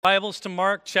Bibles to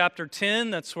Mark chapter 10,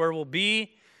 that's where we'll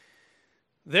be.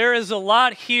 There is a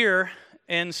lot here,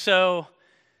 and so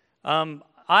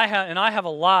I have a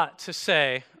lot to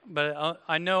say, but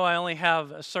I know I only have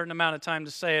a certain amount of time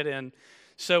to say it in.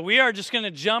 So we are just going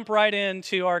to jump right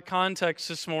into our context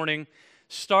this morning,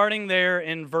 starting there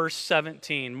in verse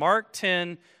 17. Mark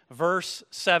 10, verse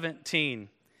 17.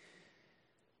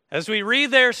 As we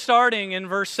read there, starting in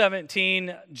verse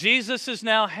 17, Jesus is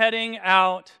now heading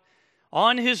out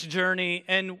on his journey,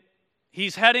 and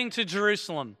he's heading to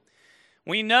Jerusalem.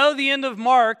 We know the end of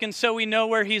Mark, and so we know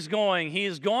where he's going. He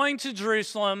is going to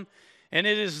Jerusalem, and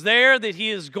it is there that he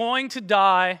is going to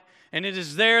die, and it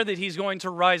is there that he's going to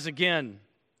rise again.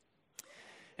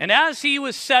 And as he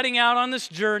was setting out on this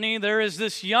journey, there is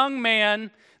this young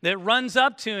man that runs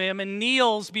up to him and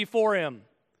kneels before him.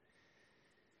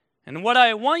 And what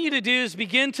I want you to do is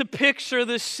begin to picture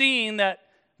the scene that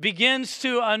begins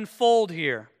to unfold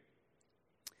here.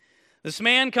 This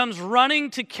man comes running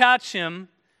to catch him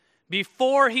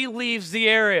before he leaves the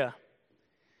area.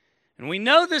 And we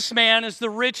know this man is the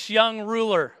rich young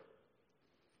ruler.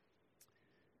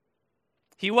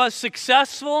 He was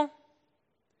successful.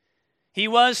 He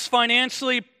was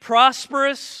financially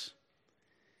prosperous.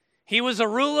 He was a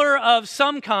ruler of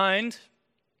some kind.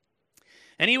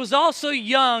 And he was also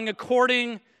young,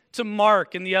 according to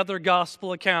Mark and the other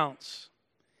gospel accounts.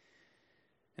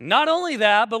 And not only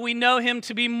that, but we know him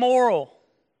to be moral,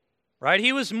 right?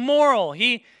 He was moral.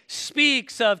 He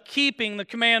speaks of keeping the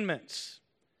commandments.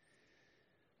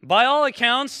 By all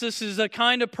accounts, this is a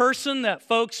kind of person that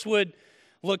folks would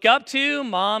look up to.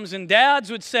 Moms and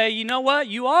dads would say, you know what?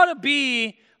 You ought to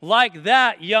be like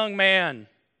that young man.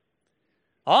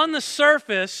 On the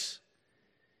surface,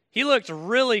 he looked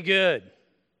really good.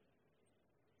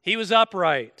 He was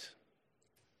upright.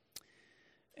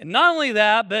 And not only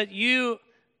that, but you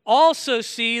also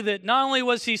see that not only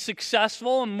was he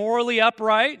successful and morally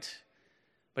upright,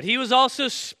 but he was also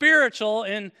spiritual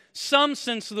in some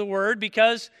sense of the word,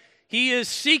 because he is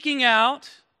seeking out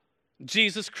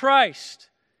Jesus Christ.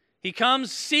 He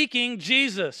comes seeking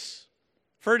Jesus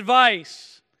for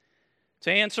advice,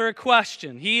 to answer a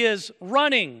question. He is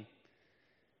running.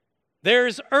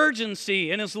 There's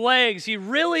urgency in his legs. He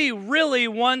really, really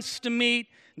wants to meet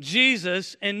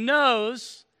Jesus and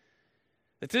knows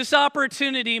that this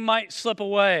opportunity might slip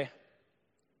away.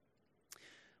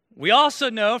 We also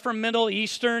know from Middle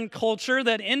Eastern culture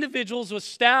that individuals with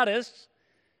status,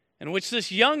 in which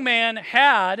this young man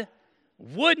had,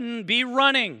 wouldn't be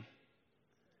running.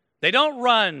 They don't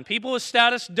run. People with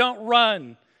status don't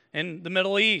run in the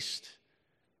Middle East.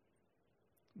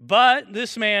 But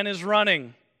this man is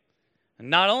running. And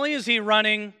not only is he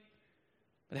running,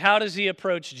 but how does he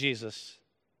approach Jesus?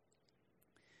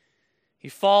 He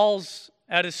falls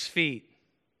at his feet.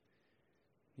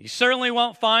 You certainly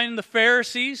won't find the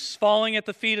Pharisees falling at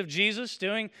the feet of Jesus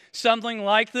doing something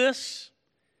like this.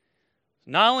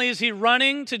 Not only is he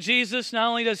running to Jesus, not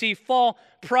only does he fall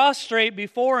prostrate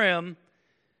before him,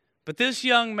 but this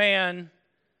young man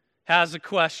has a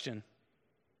question.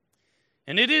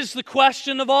 And it is the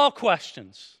question of all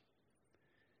questions.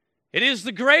 It is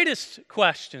the greatest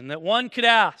question that one could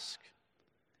ask.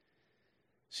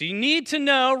 So you need to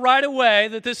know right away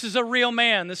that this is a real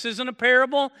man. This isn't a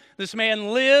parable. This man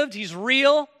lived. He's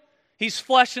real. He's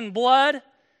flesh and blood.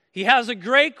 He has a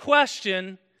great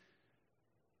question,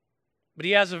 but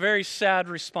he has a very sad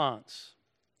response.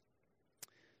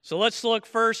 So let's look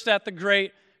first at the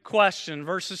great question,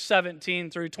 verses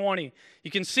 17 through 20.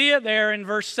 You can see it there in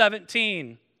verse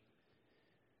 17.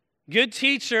 Good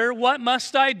teacher, what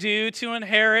must I do to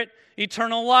inherit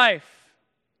eternal life?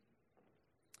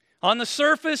 On the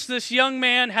surface, this young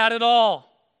man had it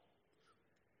all.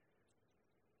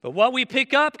 But what we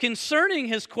pick up concerning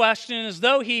his question is,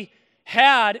 though he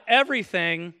had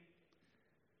everything,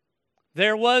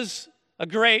 there was a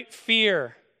great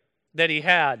fear that he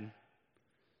had.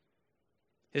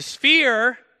 His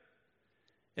fear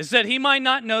is that he might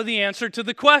not know the answer to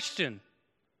the question.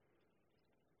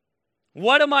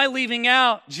 What am I leaving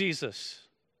out, Jesus?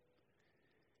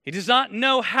 He does not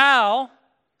know how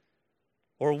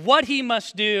or what he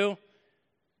must do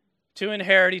to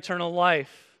inherit eternal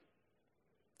life.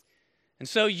 And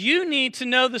so you need to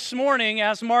know this morning,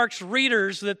 as Mark's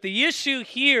readers, that the issue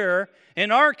here in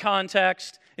our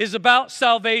context is about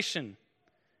salvation.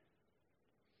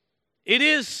 It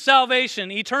is salvation.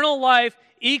 Eternal life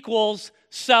equals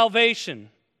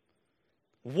salvation.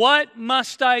 What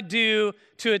must I do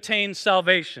to attain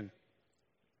salvation?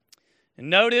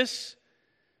 And notice,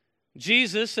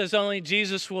 Jesus, as only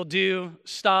Jesus will do,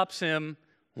 stops him,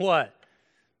 what?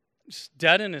 Just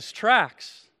dead in his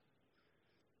tracks.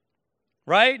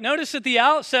 right? Notice at the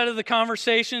outset of the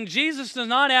conversation, Jesus does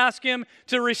not ask him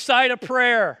to recite a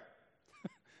prayer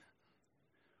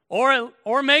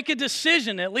or make a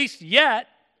decision, at least yet.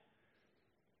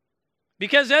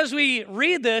 Because as we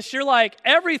read this, you're like,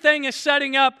 everything is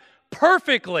setting up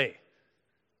perfectly.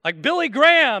 Like Billy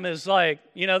Graham is like,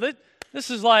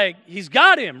 this is like, he's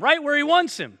got him right where he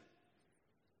wants him.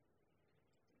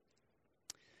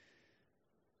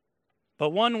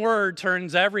 But one word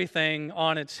turns everything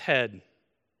on its head.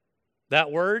 That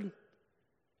word,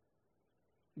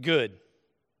 good.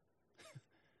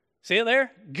 See it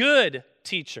there? Good,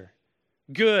 teacher.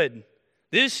 Good.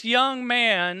 This young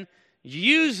man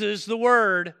uses the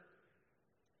word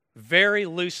very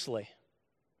loosely.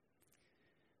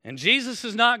 And Jesus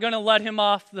is not going to let him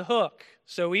off the hook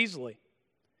so easily.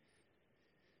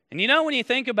 And when you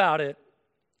think about it,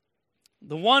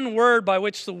 the one word by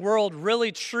which the world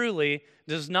really truly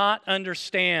does not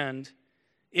understand,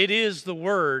 it is the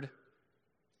word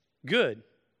good.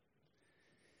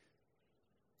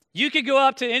 You could go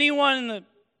up to anyone in the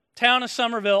town of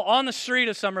Somerville, on the street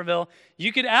of Somerville,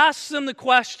 you could ask them the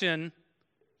question,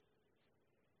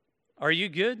 are you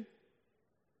good?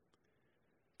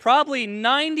 Probably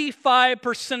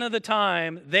 95% of the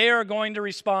time, they are going to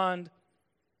respond,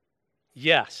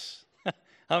 yes,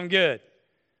 I'm good.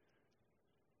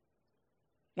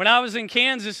 When I was in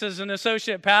Kansas as an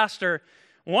associate pastor,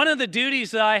 one of the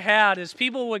duties that I had is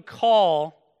people would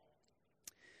call,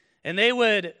 and they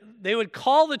would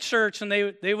call the church, and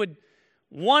they would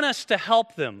want us to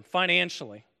help them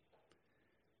financially.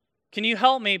 Can you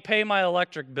help me pay my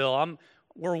electric bill?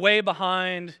 We're way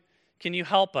behind. Can you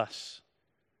help us?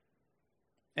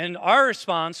 And our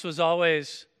response was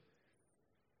always,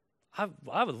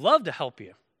 I would love to help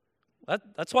you.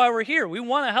 That's why we're here. We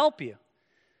want to help you.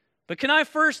 But can I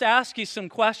first ask you some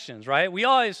questions, right? We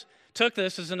always took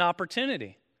this as an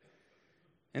opportunity.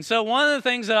 And so one of the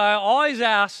things that I always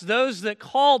asked those that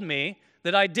called me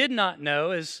that I did not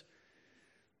know is,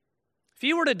 if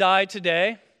you were to die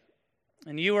today,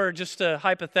 and you were just to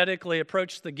hypothetically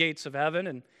approach the gates of heaven,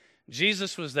 and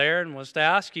Jesus was there and was to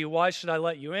ask you, why should I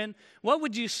let you in? What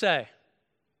would you say?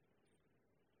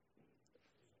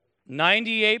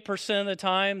 98% of the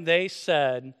time they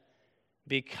said,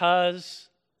 because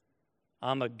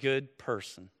I'm a good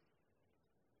person.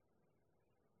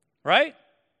 Right?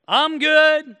 I'm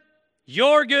good.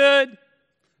 You're good.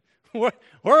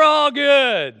 We're all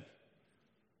good.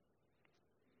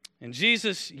 And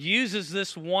Jesus uses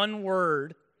this one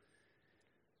word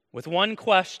with one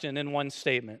question and one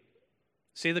statement.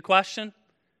 See the question?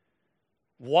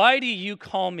 Why do you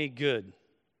call me good?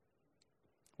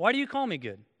 Why do you call me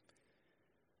good?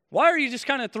 Why are you just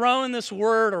kind of throwing this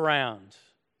word around?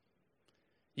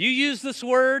 You use this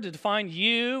word to define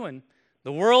you and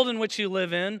the world in which you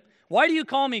live in. Why do you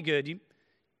call me good? You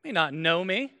may not know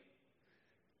me.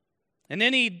 And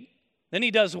then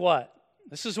he does what?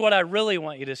 This is what I really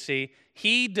want you to see.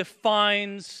 He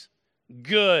defines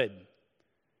good.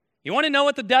 You want to know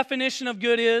what the definition of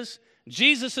good is?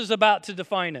 Jesus is about to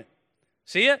define it.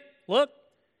 See it? Look.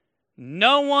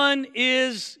 No one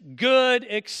is good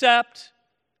except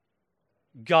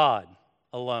God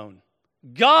alone.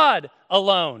 God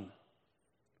alone.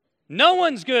 No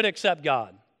one's good except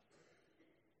God.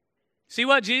 See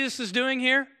what Jesus is doing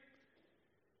here?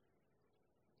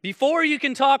 Before you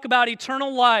can talk about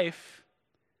eternal life,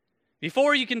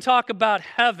 before you can talk about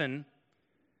heaven,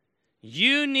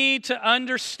 you need to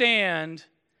understand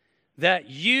that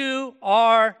you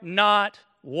are not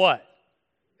what?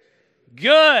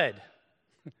 Good.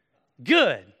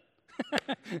 Good.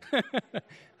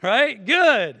 Right?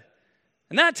 Good.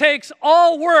 And that takes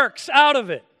all works out of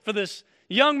it for this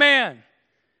young man.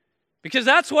 Because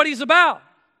that's what he's about.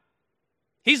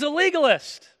 He's a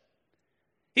legalist.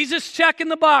 He's just checking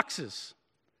the boxes.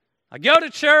 I go to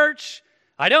church.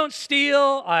 I don't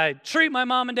steal. I treat my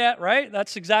mom and dad, right?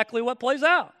 That's exactly what plays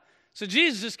out. So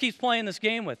Jesus just keeps playing this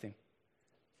game with him.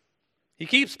 He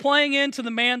keeps playing into the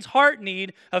man's heart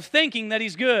need of thinking that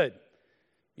he's good.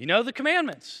 You know the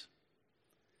commandments.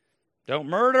 Don't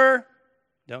murder.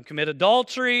 Don't commit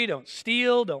adultery. Don't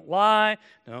steal. Don't lie.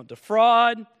 Don't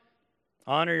defraud.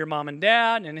 Honor your mom and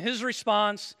dad. And his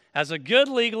response as a good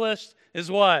legalist is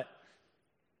what?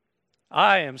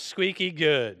 I am squeaky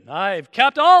good. I've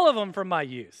kept all of them from my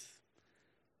youth.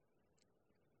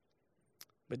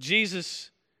 But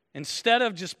Jesus, instead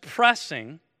of just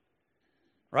pressing,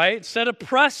 right? Instead of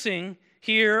pressing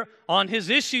here on his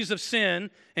issues of sin,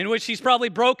 in which he's probably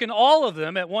broken all of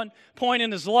them at one point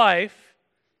in his life,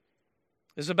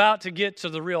 is about to get to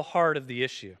the real heart of the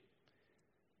issue.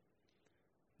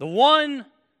 The one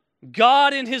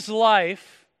God in his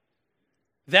life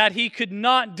that he could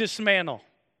not dismantle.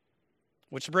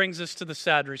 Which brings us to the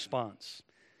sad response.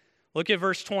 Look at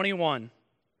verse 21.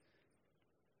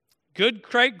 Good,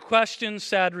 great question,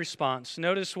 sad response.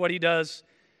 Notice what he does,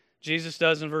 Jesus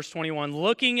does in verse 21.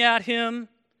 Looking at him,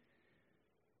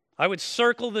 I would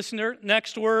circle this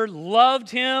next word, loved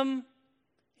him.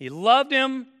 He loved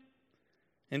him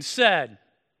and said,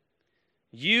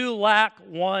 you lack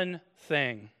one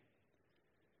thing.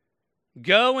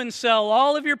 Go and sell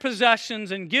all of your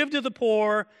possessions and give to the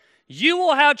poor. You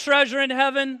will have treasure in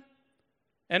heaven.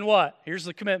 And what? Here's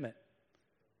the commitment.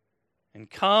 And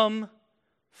come,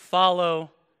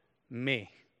 follow me.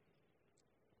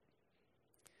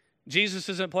 Jesus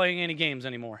isn't playing any games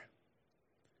anymore.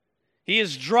 He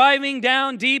is driving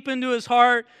down deep into his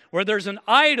heart where there's an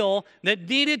idol that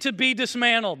needed to be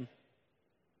dismantled.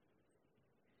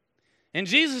 And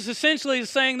Jesus essentially is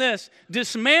saying this,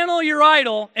 dismantle your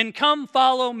idol and come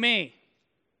follow me.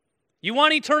 You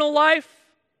want eternal life?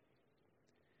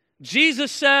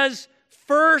 Jesus says,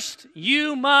 first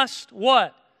you must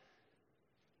what?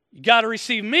 You got to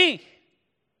receive me.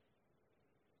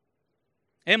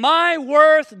 Am I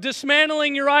worth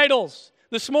dismantling your idols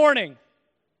this morning?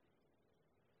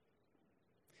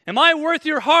 Am I worth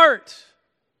your heart?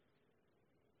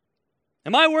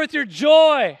 Am I worth your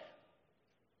joy?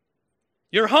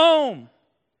 Your home?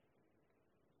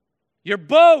 Your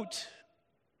boat?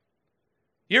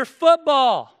 Your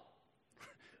football?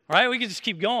 All right, we can just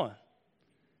keep going.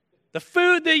 The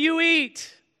food that you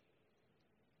eat.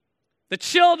 The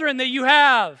children that you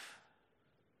have.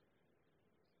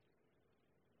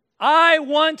 I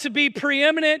want to be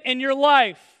preeminent in your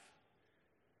life.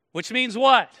 Which means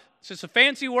what? It's just a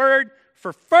fancy word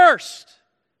for first.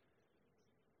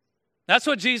 That's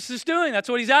what Jesus is doing. That's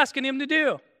what he's asking him to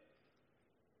do.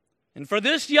 And for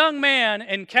this young man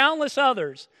and countless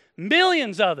others,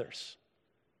 millions others,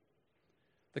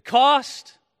 the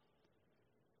cost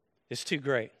is too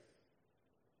great.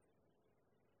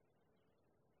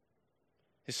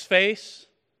 His face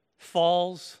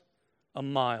falls a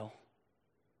mile.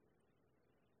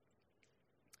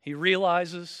 He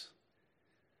realizes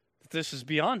that this is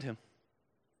beyond him.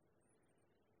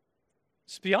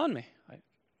 It's beyond me.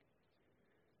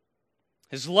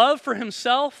 His love for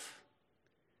himself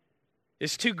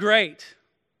is too great.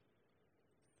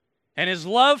 And his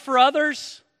love for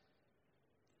others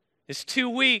is too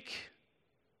weak.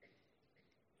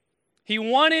 He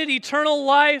wanted eternal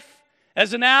life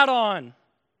as an add-on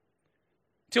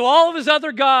to all of his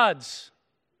other gods.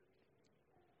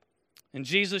 And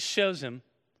Jesus shows him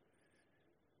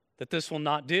that this will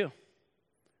not do.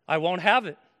 I won't have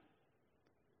it.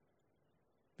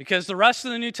 Because the rest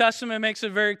of the New Testament makes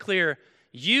it very clear.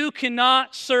 You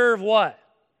cannot serve what?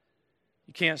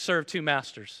 You can't serve two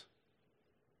masters.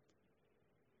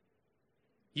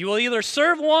 You will either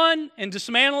serve one and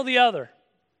dismantle the other,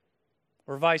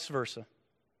 or vice versa.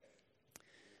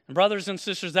 And brothers and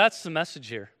sisters, that's the message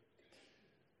here.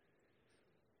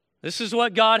 This is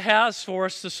what God has for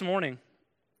us this morning.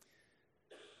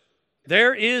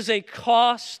 There is a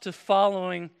cost to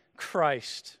following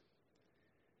Christ.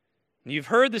 You've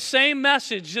heard the same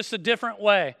message, just a different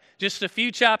way, just a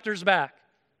few chapters back,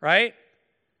 right?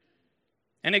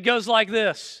 And it goes like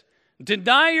this.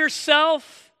 Deny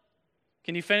yourself.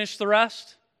 Can you finish the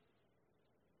rest?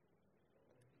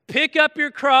 Pick up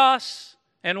your cross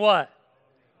and what?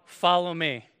 Follow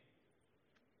me.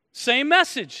 Same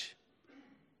message.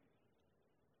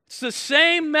 It's the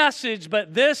same message,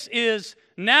 but this is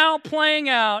now playing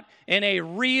out in a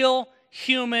real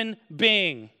human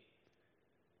being.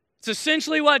 It's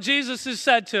essentially what Jesus has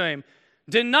said to him.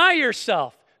 Deny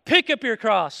yourself. Pick up your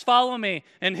cross. Follow me.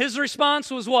 And his response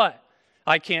was what?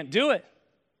 I can't do it.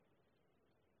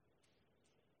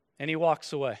 And he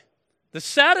walks away. The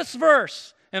saddest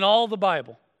verse in all the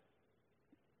Bible.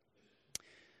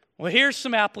 Well, here's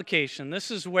some application.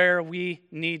 This is where we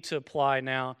need to apply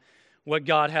now what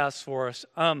God has for us.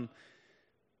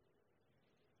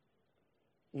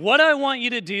 What I want you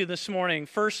to do this morning,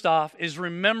 first off, is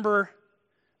remember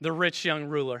the rich young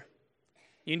ruler.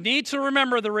 You need to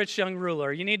remember the rich young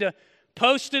ruler. You need to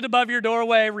post it above your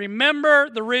doorway. Remember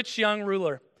the rich young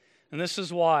ruler. And this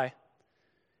is why.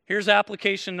 Here's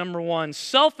application number 1.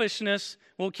 Selfishness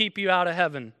will keep you out of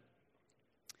heaven.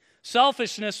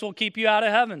 Selfishness will keep you out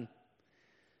of heaven.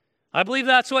 I believe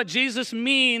that's what Jesus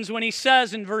means when he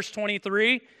says in verse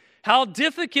 23, how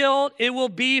difficult it will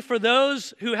be for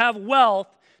those who have wealth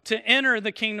to enter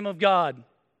the kingdom of God.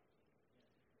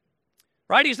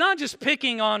 Right? He's not just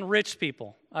picking on rich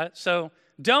people. So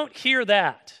don't hear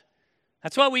that.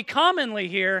 That's what we commonly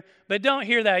hear, but don't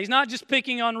hear that. He's not just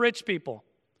picking on rich people.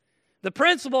 The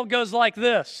principle goes like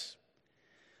this.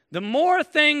 The more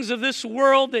things of this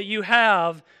world that you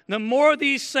have, the more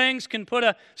these things can put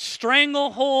a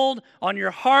stranglehold on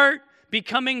your heart,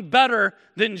 becoming better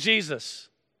than Jesus.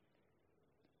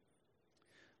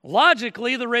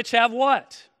 Logically, the rich have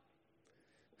what?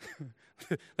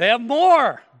 They have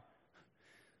more,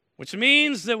 which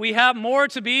means that we have more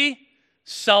to be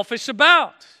selfish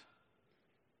about.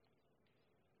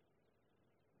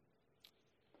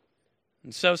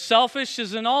 And so selfish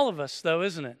is in all of us, though,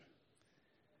 isn't it?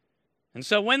 And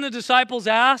so when the disciples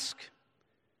ask,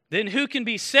 then who can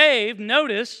be saved?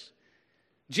 Notice,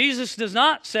 Jesus does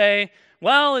not say,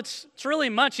 well, it's really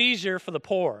much easier for the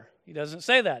poor. He doesn't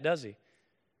say that, does he?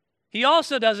 He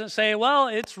also doesn't say, well,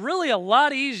 it's really a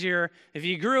lot easier if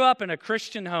you grew up in a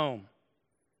Christian home.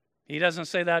 He doesn't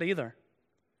say that either.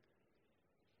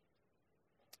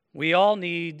 We all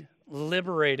need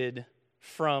liberated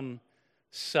from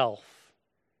self.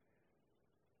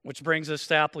 Which brings us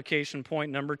to application point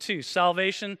number 2.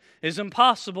 Salvation is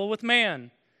impossible with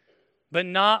man, but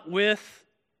not with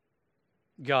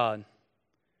God.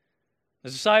 The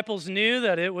disciples knew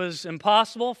that it was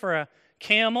impossible for a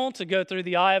camel to go through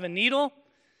the eye of a needle.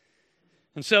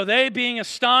 And so they, being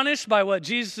astonished by what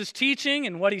Jesus is teaching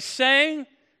and what he's saying,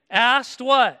 asked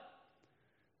what?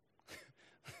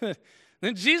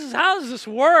 Then Jesus, how does this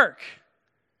work?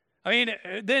 I mean,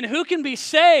 then who can be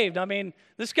saved? I mean,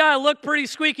 this guy looked pretty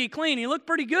squeaky clean. He looked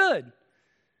pretty good.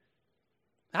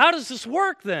 How does this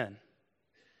work then?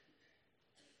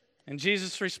 And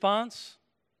Jesus' response?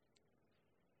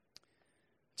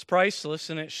 It's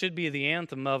priceless, and it should be the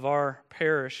anthem of our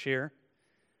parish here.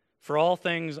 For all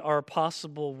things are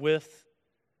possible with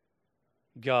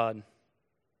God.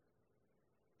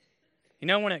 You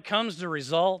know, when it comes to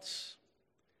results,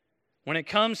 when it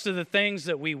comes to the things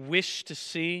that we wish to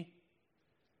see,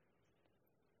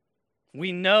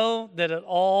 we know that it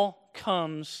all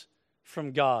comes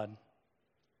from God.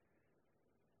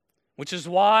 Which is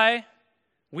why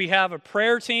we have a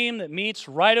prayer team that meets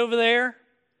right over there.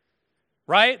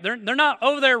 Right? They're not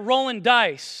over there rolling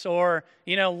dice or,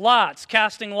 lots,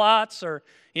 casting lots or,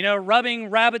 rubbing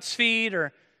rabbit's feet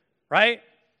or, right?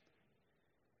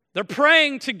 They're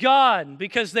praying to God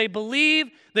because they believe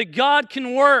that God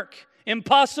can work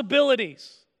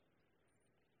impossibilities.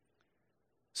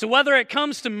 So whether it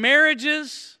comes to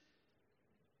marriages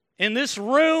in this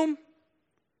room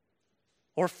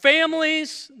or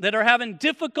families that are having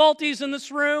difficulties in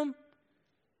this room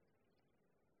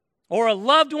or a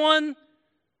loved one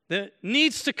that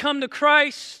needs to come to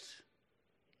Christ,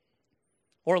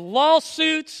 or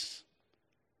lawsuits,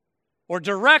 or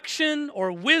direction,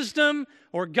 or wisdom,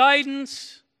 or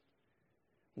guidance,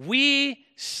 we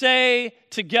say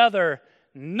together,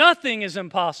 nothing is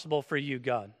impossible for you,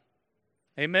 God.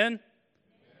 Amen?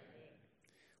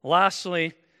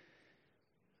 Lastly,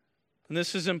 and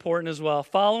this is important as well,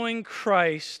 following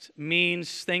Christ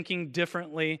means thinking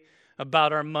differently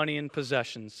about our money and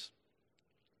possessions.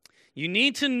 You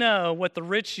need to know what the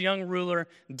rich young ruler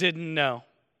didn't know.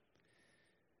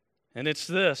 And it's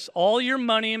this: all your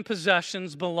money and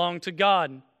possessions belong to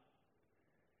God.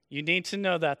 You need to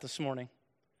know that this morning.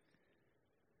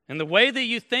 And the way that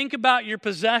you think about your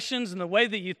possessions and the way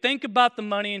that you think about the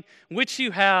money which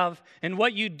you have and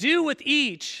what you do with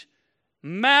each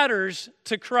matters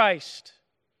to Christ.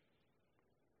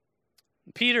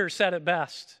 Peter said it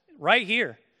best right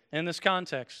here in this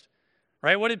context.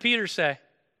 Right? What did Peter say?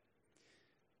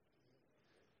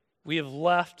 We have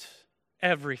left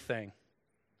everything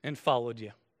and followed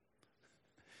you.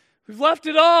 We've left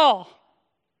it all.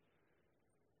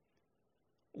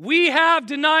 We have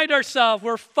denied ourselves.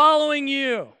 We're following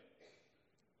you.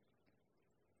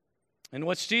 And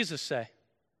what's Jesus say?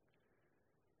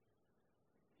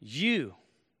 You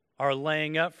are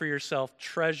laying up for yourself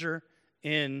treasure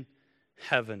in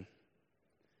heaven.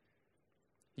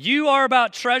 You are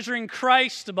about treasuring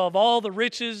Christ above all the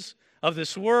riches of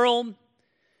this world.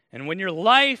 And when your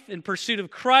life in pursuit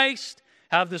of Christ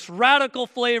have this radical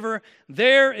flavor,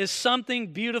 there is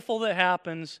something beautiful that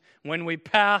happens when we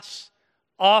pass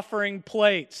offering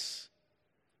plates.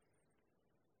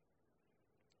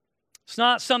 It's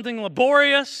not something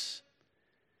laborious.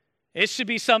 It should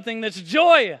be something that's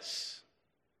joyous.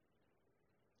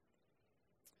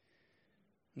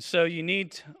 And so you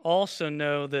need to also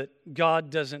know that God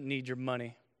doesn't need your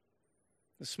money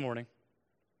this morning.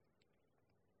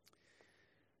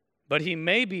 But he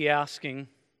may be asking,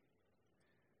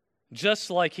 just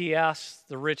like he asked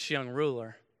the rich young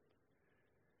ruler,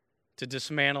 to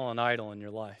dismantle an idol in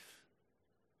your life.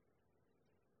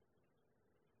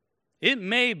 It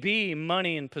may be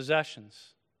money and possessions,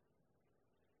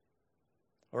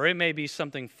 or it may be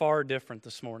something far different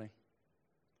this morning.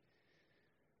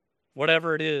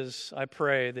 Whatever it is, I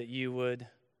pray that you would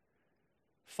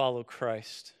follow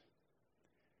Christ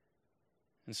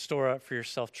and store up for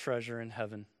yourself treasure in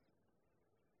heaven,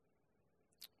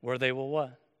 where they will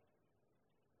what?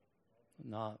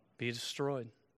 Not be destroyed.